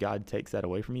praying that God takes that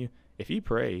away from you. If you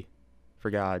pray for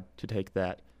God to take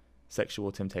that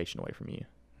sexual temptation away from you,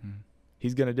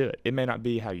 He's going to do it. It may not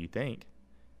be how you think.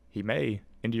 He may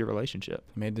end your relationship.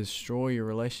 It may destroy your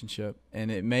relationship, and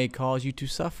it may cause you to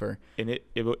suffer. And it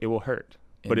will hurt,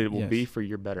 but it will be for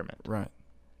your betterment. Right.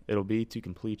 It'll be to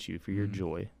complete you for your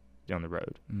joy down the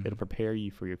road. It'll prepare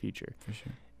you for your future. For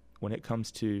sure. When it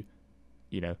comes to,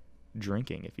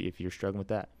 drinking, if you're struggling with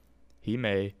that, He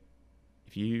may,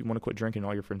 if you want to quit drinking and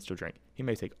all your friends still drink, He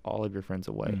may take all of your friends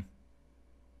away.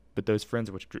 But those friends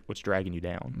are what's dragging you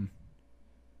down.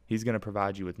 He's going to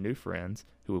provide you with new friends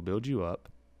who will build you up,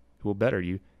 who will better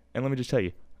you. And let me just tell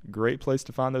you, great place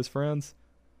to find those friends,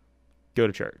 go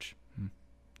to church.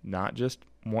 Not just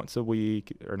once a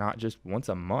week or not just once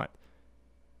a month.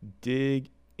 Dig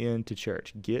into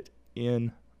church. Get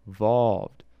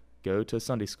involved. Go to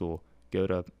Sunday school. Go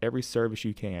to every service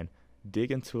you can.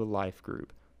 Dig into a life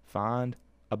group. Find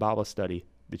a Bible study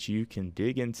that you can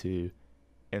dig into,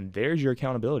 and there's your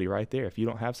accountability right there. If you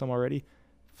don't have some already,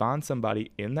 find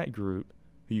somebody in that group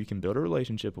who you can build a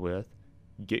relationship with,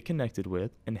 get connected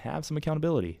with, and have some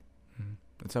accountability.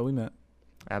 That's how we met.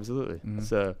 Absolutely.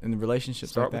 So, and the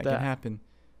relationships like that can happen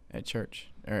at church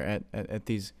or at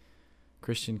these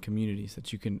Christian communities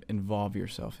that you can involve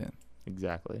yourself in.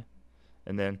 Exactly.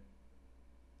 And then,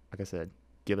 like I said,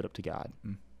 give it up to God.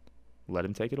 Let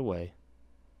Him take it away.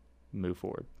 Move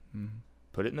forward.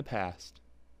 Put it in the past.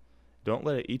 Don't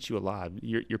let it eat you alive.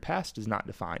 Your past does not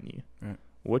define you. Right.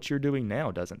 What you're doing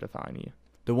now doesn't define you.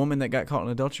 The woman that got caught in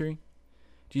adultery,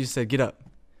 Jesus said, "Get up."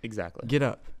 Exactly. Get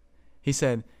up. He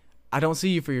said, "I don't see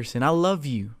you for your sin. I love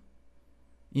you."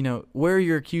 Where are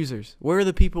your accusers? Where are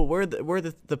the people? Where are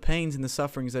the pains and the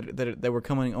sufferings that were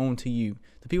coming on to you?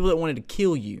 The people that wanted to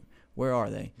kill you, where are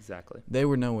they? Exactly. They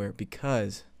were nowhere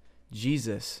because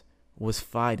Jesus was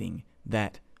fighting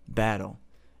that battle.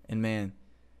 And man,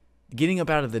 getting up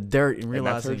out of the dirt and realizing,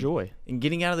 and that's her joy. And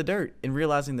getting out of the dirt and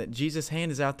realizing that Jesus'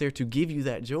 hand is out there to give you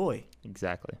that joy.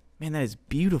 Exactly. Man, that is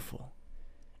beautiful.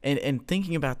 And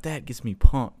thinking about that gets me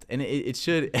pumped. And it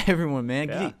should everyone,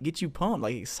 man, get you pumped,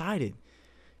 like excited.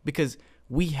 Because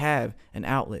we have an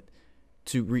outlet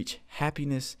to reach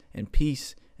happiness and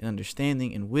peace and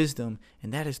understanding and wisdom,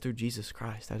 and that is through Jesus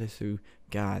Christ. That is through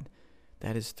God.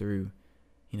 That is through,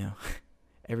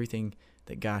 everything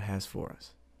that God has for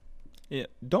us. Yeah,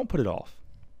 don't put it off.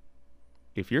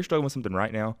 If you're struggling with something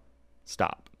right now,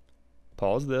 stop.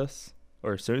 Pause this,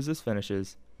 or as soon as this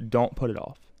finishes, don't put it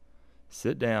off.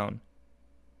 Sit down.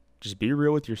 Just be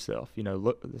real with yourself.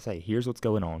 Look, say, here's what's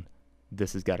going on.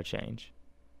 This has got to change.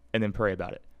 And then pray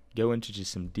about it. Go into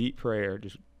just some deep prayer,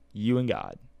 just you and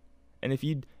God. And if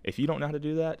you don't know how to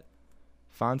do that,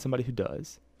 find somebody who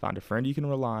does. Find a friend you can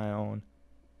rely on.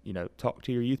 talk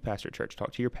to your youth pastor at church,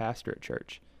 talk to your pastor at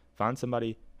church. Find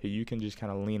somebody who you can just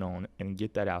kind of lean on and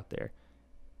get that out there.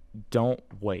 Don't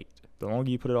wait. The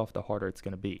longer you put it off, the harder it's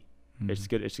going to be. Mm-hmm.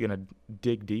 It's going to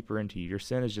dig deeper into you. Your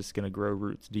sin is just going to grow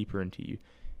roots deeper into you.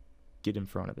 Get in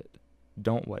front of it.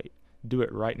 Don't wait. Do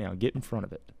it right now. Get in front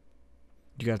of it.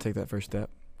 You got to take that first step,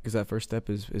 because that first step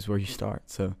is where you start.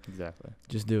 So exactly.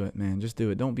 Just do it, man. Just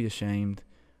do it. Don't be ashamed.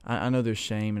 I know there's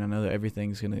shame, and I know that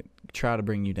everything's going to try to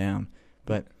bring you down.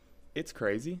 But it's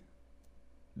crazy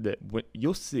that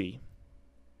you'll see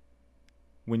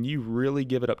when you really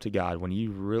give it up to God, when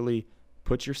you really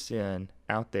put your sin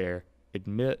out there,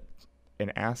 admit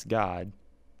and ask God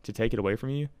to take it away from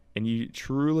you, and you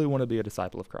truly want to be a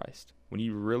disciple of Christ, when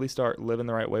you really start living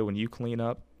the right way, when you clean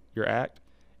up your act,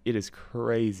 it is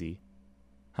crazy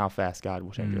how fast God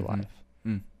will change your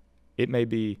life. It may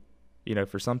be,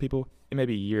 for some people, it may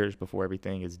be years before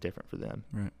everything is different for them.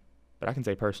 Right. But I can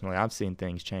say personally, I've seen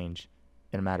things change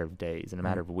in a matter of days, in a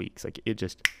matter of weeks. Like it's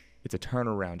a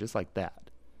turnaround just like that.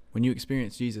 When you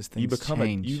experience Jesus, things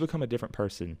change. You become a different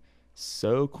person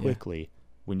so quickly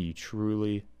when you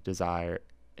truly desire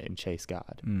and chase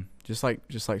God. Just like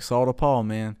Saul to Paul,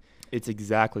 man. It's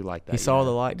exactly like that. He saw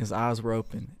the light and his eyes were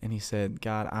open, and he said,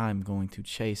 God, I'm going to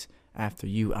chase after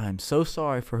you. I am so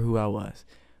sorry for who I was,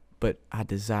 but I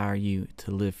desire you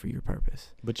to live for your purpose.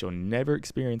 But you'll never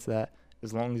experience that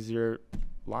as long as you're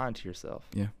lying to yourself.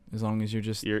 Yeah, as long as you're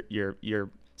just... You're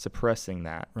suppressing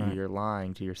that. Right. You're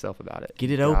lying to yourself about it. Get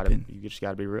it open. You just got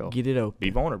to be real. Get it open.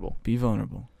 Be vulnerable. Be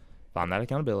vulnerable. Find that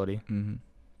accountability.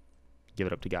 Give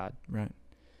it up to God. Right.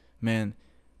 Man,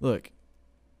 look,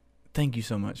 thank you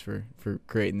so much for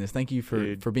creating this. Thank you for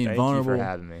being vulnerable. Thank you for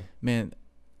having me. Man,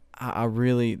 I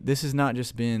really, this has not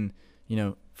just been,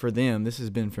 for them, this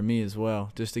has been for me as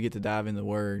well, just to get to dive in the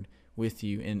Word with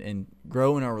you and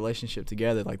grow in our relationship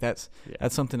together. Like that's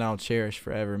something I'll cherish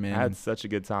forever, man. I had such a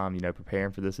good time,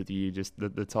 preparing for this with you, just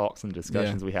the talks and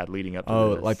discussions we had leading up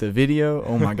to this. Like the video?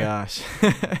 Oh my gosh.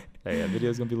 Hey, that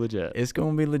video's going to be legit. It's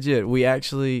going to be legit. We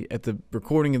actually, at the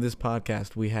recording of this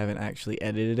podcast, we haven't actually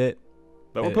edited it.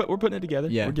 But we're putting it together.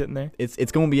 Yeah. We're getting there.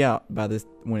 It's going to be out by this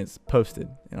when it's posted.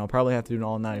 And I'll probably have to do an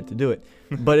all-nighter to do it.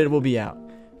 But it will be out.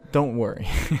 Don't worry.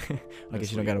 I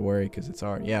guess you don't got to worry because it's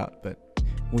already out. But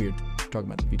weird.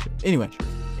 Talking about the future. Anyway,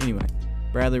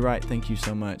 Bradley Wright, thank you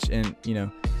so much. And,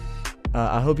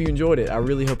 I hope you enjoyed it. I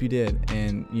really hope you did.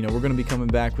 And, we're going to be coming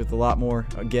back with a lot more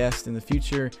guests in the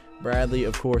future. Bradley,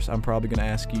 of course, I'm probably going to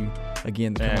ask you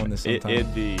again to come on this sometime.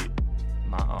 It'd be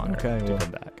my honor to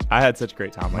come back. I had such a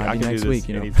great time. Like, I can next do this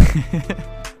week,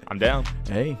 anytime. I'm down.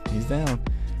 Hey, he's down.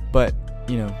 But,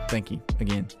 thank you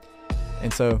again.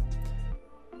 And so,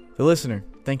 the listener,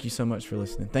 thank you so much for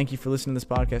listening. Thank you for listening to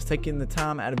this podcast, taking the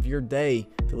time out of your day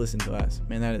to listen to us.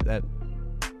 Man, that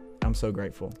I'm so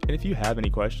grateful. And if you have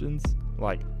any questions,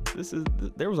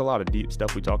 there was a lot of deep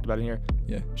stuff we talked about in here.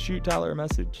 Yeah. Shoot Tyler a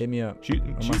message. Hit me up. Shoot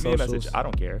me a message. I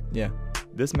don't care. Yeah.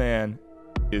 This man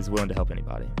is willing to help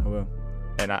anybody. I will.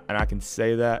 And I can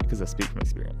say that because I speak from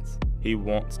experience. He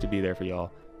wants to be there for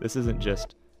y'all. This isn't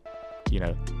just,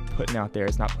 putting out there.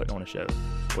 It's not putting on a show.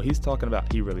 What he's talking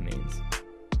about, he really means.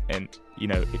 And,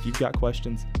 if you've got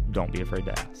questions, don't be afraid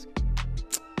to ask.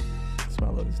 That's why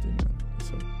I love this dude, man.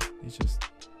 He's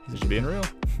just being real.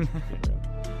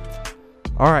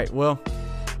 All right. Well,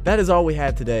 that is all we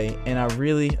had today. And I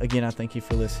thank you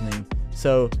for listening.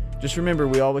 So just remember,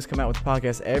 we always come out with the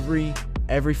podcast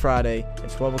every Friday at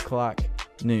 12 o'clock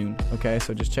noon. Okay.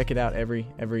 So just check it out every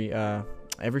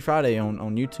Friday on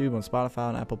YouTube, on Spotify,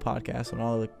 on Apple Podcasts, on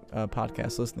all the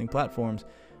podcast listening platforms.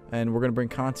 And we're going to bring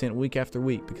content week after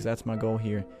week because that's my goal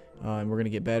here. And we're going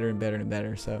to get better and better and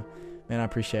better. So, man, I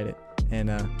appreciate it. And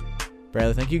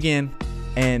Bradley, thank you again.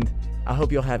 And I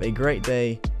hope you'll have a great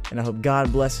day. And I hope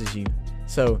God blesses you.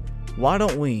 So why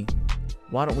don't we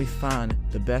find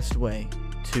the best way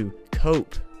to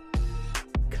cope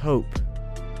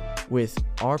with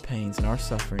our pains and our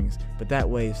sufferings? But that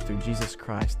way is through Jesus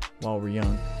Christ while we're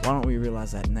young. Why don't we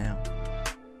realize that now?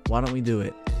 Why don't we do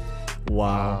it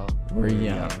while we're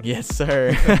young? Yes,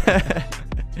 sir.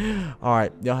 All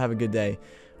right. Y'all have a good day.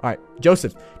 All right.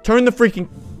 Joseph, turn the freaking...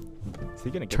 Is he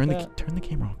going to turn the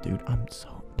camera off, dude.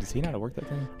 Does he know how to work that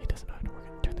thing? He doesn't know how to work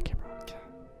it. Turn the camera off.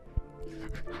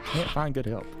 Can't find good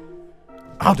help.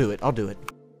 I'll do it.